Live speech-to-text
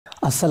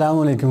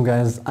Assalamualaikum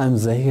guys, I'm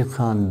Zaheer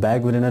Khan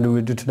back with another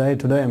video today.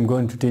 Today I'm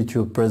going to teach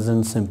you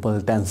present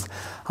simple tense.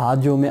 आज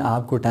जो मैं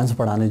आपको tense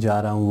पढ़ाने जा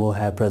रहा हूँ वो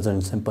है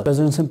प्रेजेंट सिंपल।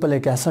 प्रेजेंट सिंपल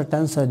एक ऐसा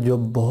टेंस है जो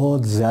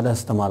बहुत ज़्यादा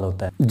इस्तेमाल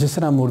होता है। जिस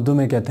तरह हम उर्दू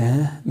में कहते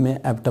हैं मैं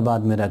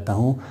एबटाबाद में रहता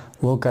हूँ,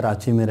 वो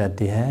कराची में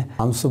रहती है।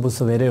 हम सुबह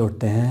सवेरे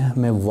उठते हैं,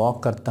 मैं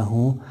वॉक करता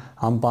हूँ।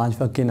 हम 5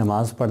 वक्त की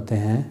नमाज़ पढ़ते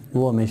हैं,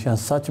 वो हमेशा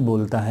सच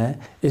बोलता है।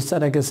 इस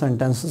तरह के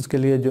सेंटेंसेस के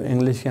लिए जो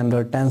इंग्लिश के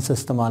अंदर टेंस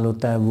इस्तेमाल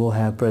होता है वो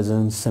है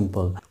प्रेजेंट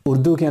सिंपल।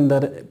 उर्दू के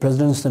अंदर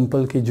प्रेजेंट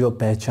सिंपल की जो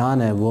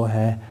पहचान है वो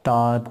है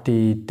ता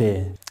ती ते।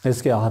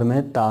 इसके आखिर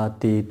में ता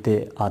ती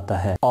ते आता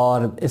है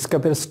और इसका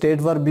फिर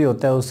स्टेट वर्ब भी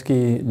होता है।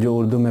 उसकी जो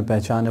उर्दू में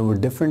पहचान है वो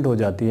डिफरेंट हो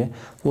जाती है।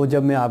 वो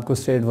जब मैं आपको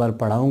स्टेट वर्ब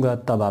पढ़ाऊँगा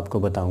तब आपको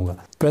बताऊँगा।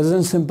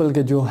 प्रेजेंट सिंपल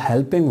के जो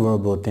हेल्पिंग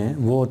वर्ब होते हैं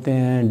वो होते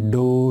हैं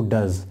डू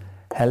डज़।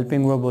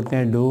 हेल्पिंग वर्ब होते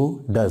हैं डू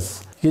डज़।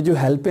 ये जो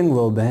हेल्पिंग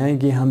वर्ब हैं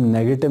ये हम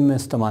नेगेटिव में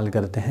इस्तेमाल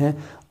करते हैं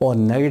और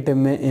नेगेटिव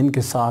में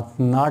इनके साथ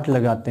नॉट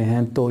लगाते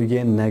हैं तो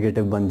ये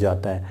नेगेटिव बन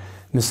जाता है।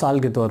 मिसाल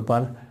के तौर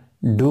पर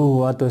डू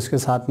हुआ तो इसके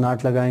साथ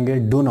नॉट लगाएंगे,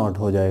 डू नॉट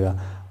हो जाएगा।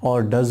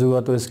 और डज़ हुआ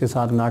तो इसके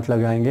साथ नॉट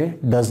लगाएंगे,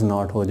 डज़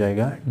नॉट हो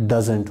जाएगा,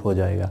 डजेंट हो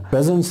जाएगा।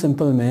 प्रेजेंट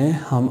सिंपल में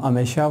हम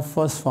हमेशा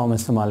फर्स्ट फॉर्म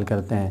इस्तेमाल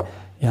करते हैं।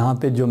 यहाँ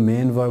पे जो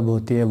मेन वर्ब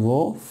होती है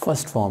वो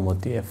फर्स्ट फॉर्म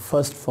होती है,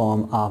 first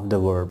form of the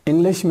verb.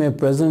 English में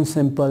प्रेजेंट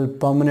सिंपल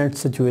परमानेंट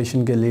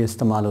सिचुएशन के लिए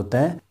इस्तेमाल होता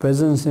है,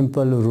 प्रेजेंट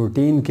सिंपल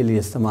रूटीन के लिए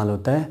इस्तेमाल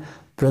होता है,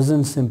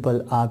 प्रेजेंट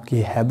सिंपल आपकी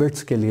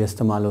हैबिट्स के लिए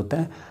इस्तेमाल होता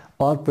है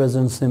और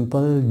present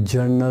simple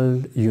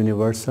journal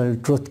universal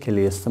truth के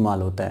लिए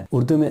इस्तेमाल होता है।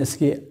 उर्दू में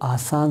इसकी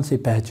आसान सी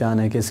पहचान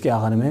है कि इसके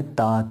आखिर में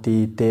ता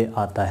ती ते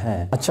आता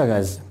है। अच्छा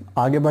गाइज,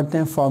 आगे बढ़ते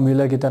हैं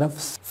फार्मूला की तरफ।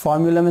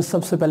 फार्मूला में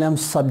सबसे पहले हम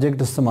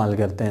सब्जेक्ट इस्तेमाल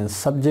करते हैं।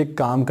 सब्जेक्ट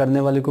काम करने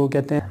वाले को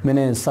कहते हैं।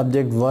 मैंने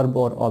सब्जेक्ट वर्ब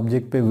और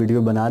ऑब्जेक्ट पे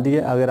वीडियो बना दी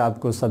है। अगर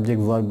आपको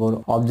सब्जेक्ट वर्ब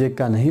और ऑब्जेक्ट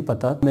का नहीं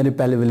पता मेरी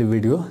पहले वाली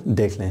वीडियो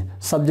देख लें।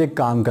 सब्जेक्ट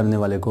काम करने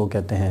वाले को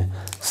कहते हैं।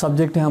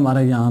 सब्जेक्ट है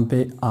हमारा यहाँ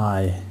पे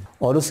आई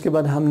और उसके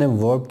बाद हमने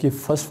वर्ब की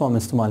फर्स्ट फॉर्म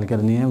इस्तेमाल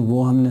करनी है,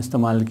 वो हमने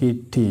इस्तेमाल की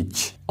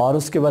टीच। और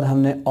उसके बाद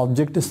हमने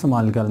ऑब्जेक्ट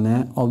इस्तेमाल करना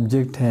है,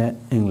 ऑब्जेक्ट है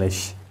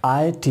इंग्लिश।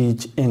 आई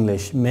टीच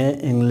इंग्लिश, मैं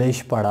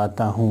इंग्लिश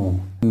पढ़ाता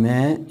हूँ,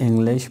 मैं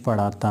इंग्लिश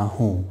पढ़ाता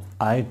हूँ।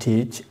 I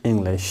teach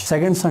English.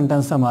 Second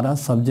sentence हमारा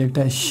सब्जेक्ट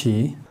है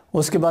शी।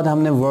 उसके बाद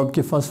हमने वर्ब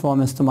की फर्स्ट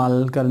फॉर्म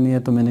इस्तेमाल करनी है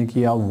तो मैंने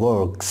किया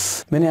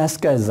वर्क्स, मैंने एस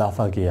का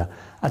इजाफा किया।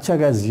 अच्छा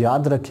गाइस,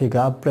 याद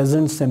रखिएगा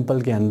प्रेजेंट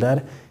सिंपल के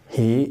अंदर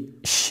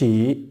ही,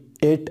 शी,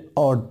 इट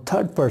और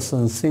थर्ड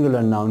पर्सन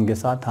सिंगुलर नाउन के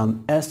साथ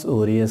हम एस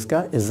और एस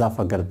का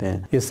इजाफा करते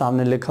हैं। ये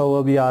सामने लिखा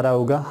हुआ भी आ रहा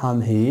होगा।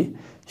 हम ही,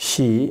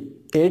 शी,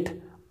 इट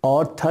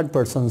और थर्ड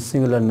पर्सन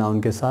सिंगुलर नाउन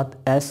के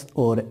साथ एस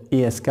और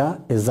एस का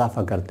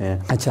इजाफा करते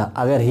हैं। अच्छा,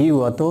 अगर ही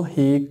हुआ तो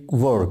he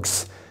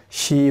works,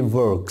 she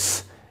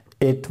works,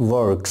 it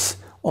works.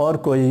 और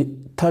कोई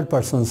थर्ड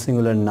पर्सन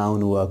सिंगुलर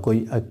नाउन हुआ, कोई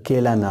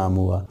अकेला नाम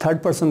हुआ। थर्ड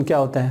पर्सन क्या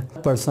होता है?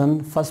 पर्सन,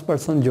 फर्स्ट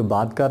पर्सन जो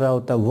बात कर रहा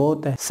होता है वो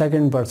होता है,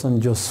 सेकंड पर्सन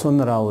जो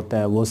सुन रहा होता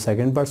है वो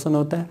सेकंड पर्सन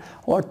होता है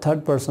और थर्ड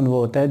पर्सन वो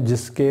होता है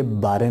जिसके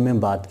बारे में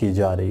बात की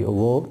जा रही हो,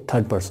 वो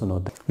थर्ड पर्सन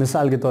होता है।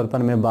 मिसाल के तौर पर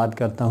मैं बात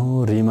करता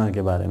हूँ रीमा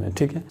के बारे में,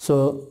 ठीक है।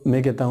 सो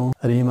मैं कहता हूँ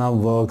रीमा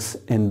वर्क्स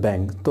इन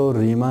बैंक, तो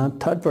Reema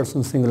third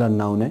person singular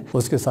noun है,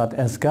 उसके साथ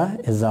एस का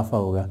इजाफा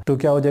होगा तो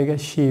क्या हो जाएगा?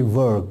 She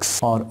works.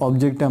 और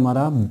ऑब्जेक्ट है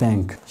हमारा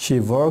bank, she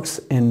works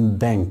in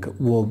bank,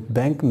 वो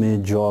बैंक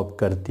में जॉब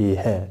करती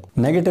है।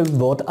 नेगेटिव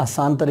बहुत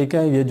आसान तरीका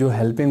है। ये जो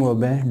हेल्पिंग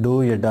वर्ब है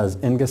डू या डज,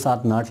 इनके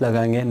साथ नॉट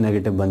लगाएंगे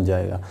नेगेटिव बन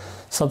जाएगा।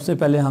 सबसे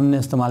पहले हमने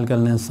इस्तेमाल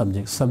करना है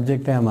सब्जेक्ट।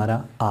 सब्जेक्ट है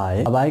हमारा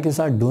आई। अब आई के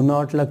साथ डू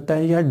नॉट लगता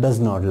है या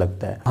डज नॉट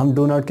लगता है। हम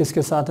डू नॉट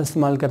किसके साथ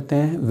इस्तेमाल करते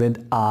हैं? विद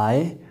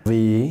आई,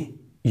 वी,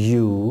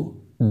 यू,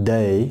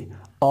 दे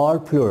और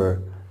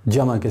प्लूरल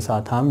जमा के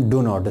साथ हम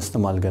डू नॉट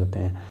इस्तेमाल करते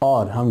हैं।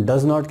 और हम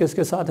डज नॉट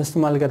किसके साथ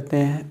इस्तेमाल करते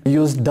हैं?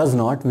 Use does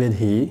not with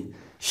he,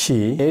 she,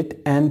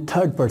 it and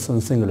third person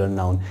singular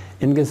noun,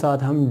 इनके साथ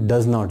हम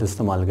डज नॉट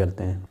इस्तेमाल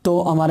करते हैं। तो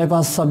हमारे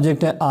पास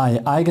सब्जेक्ट है आई।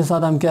 आई के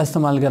साथ हम क्या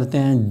इस्तेमाल करते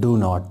हैं? Do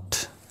not.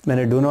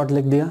 मैंने डू नॉट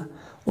लिख दिया।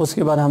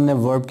 उसके बाद हमने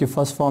वर्ब की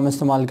फर्स्ट फॉर्म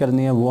इस्तेमाल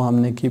करनी है, वो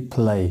हमने की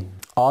प्ले।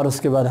 और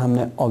उसके बाद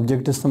हमने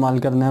ऑब्जेक्ट इस्तेमाल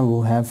करना है,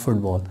 वो है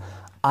football.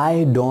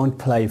 I don't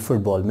play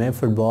football, मैं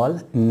फुटबॉल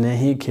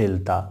नहीं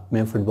खेलता,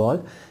 मैं फुटबॉल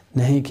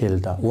नहीं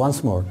खेलता।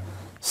 वंस मोर,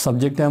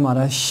 सब्जेक्ट है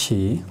हमारा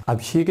शी। अब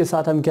शी के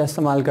साथ हम क्या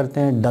इस्तेमाल करते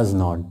हैं? Does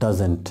not,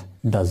 doesn't,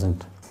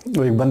 doesn't.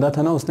 वो एक बंदा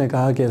था ना, उसने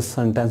कहा कि इस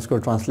सेंटेंस को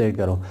ट्रांसलेट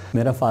करो।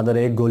 मेरा फादर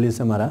एक गोली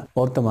से मरा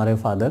और तुम्हारे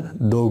फादर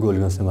 2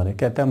 गोलियों से मरे।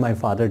 कहता है my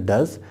father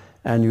does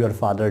and your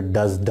father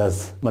does does,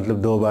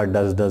 मतलब 2 बार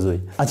डज डज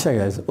हुई। अच्छा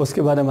गाइस,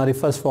 उसके बाद हमारी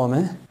फर्स्ट फॉर्म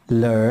है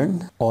लर्न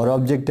और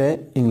ऑब्जेक्ट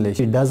है English.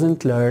 He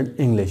doesn't learn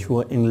English,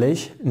 वो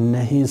इंग्लिश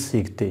नहीं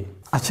सीखती।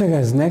 अच्छा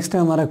गाइस, नेक्स्ट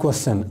है हमारा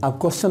क्वेश्चन। अब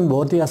क्वेश्चन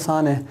बहुत ही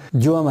आसान है।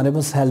 जो हमारे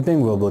पास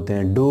हेल्पिंग वर्ब होते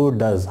हैं डू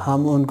डज,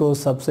 हम उनको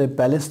सबसे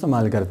पहले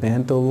इस्तेमाल करते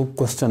हैं तो वो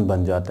क्वेश्चन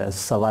बन जाता है,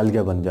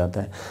 सवालिया बन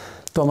जाता है।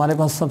 तो हमारे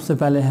पास सबसे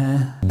पहले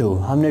है डू।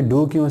 हमने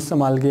डू क्यों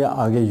इस्तेमाल किया,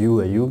 आगे यू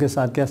है, यू के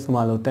साथ क्या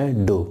इस्तेमाल होता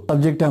है, डू।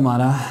 सब्जेक्ट है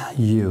हमारा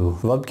यू,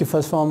 वर्ब की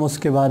फर्स्ट फॉर्म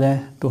उसके बाद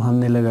है तो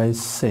हमने लगाई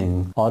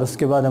सिंग, और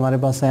उसके बाद हमारे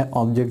पास है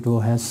ऑब्जेक्ट, वो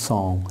है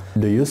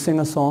song. Do you sing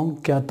a song,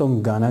 क्या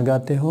तुम गाना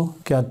गाते हो,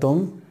 क्या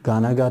तुम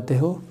गाना गाते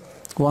हो।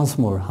 वंस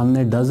मोर,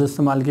 हमने डज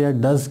इस्तेमाल किया।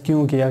 डज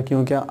क्यों किया,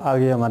 क्योंकि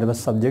आगे हमारे पास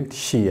सब्जेक्ट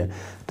शी है,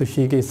 तो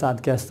शी के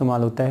साथ क्या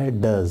इस्तेमाल होता है,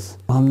 डज।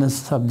 हमने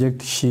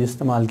सब्जेक्ट शी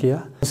इस्तेमाल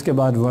किया। उसके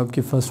बाद वर्ब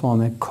की फर्स्ट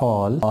फॉर्म है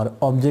कॉल, और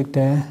ऑब्जेक्ट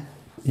है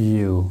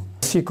यू।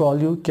 शी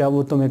कॉल यू, क्या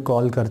वो तुम्हें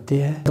कॉल करती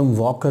है। तुम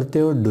वॉक करते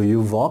हो, डू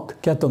यू वॉक।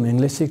 क्या तुम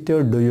इंग्लिश सीखते हो,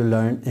 डू यू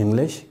लर्न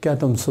इंग्लिश। क्या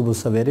तुम सुबह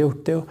सवेरे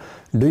उठते हो,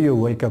 do you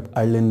wake up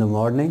early in the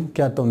morning.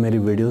 क्या तुम मेरी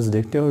वीडियोस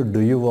देखते हो, do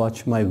you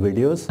watch my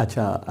videos.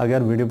 अच्छा,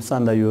 अगर वीडियो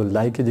पसंद आई हो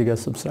लाइक कीजिएगा,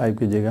 सब्सक्राइब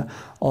कीजिएगा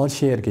और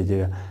शेयर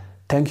कीजिएगा।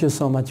 Thank you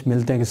so much.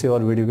 मिलते हैं किसी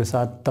और वीडियो के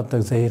साथ, तब तक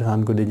ज़हीर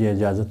खान को दीजिए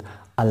इजाज़त।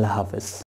 अल्लाह हाफ़िज़।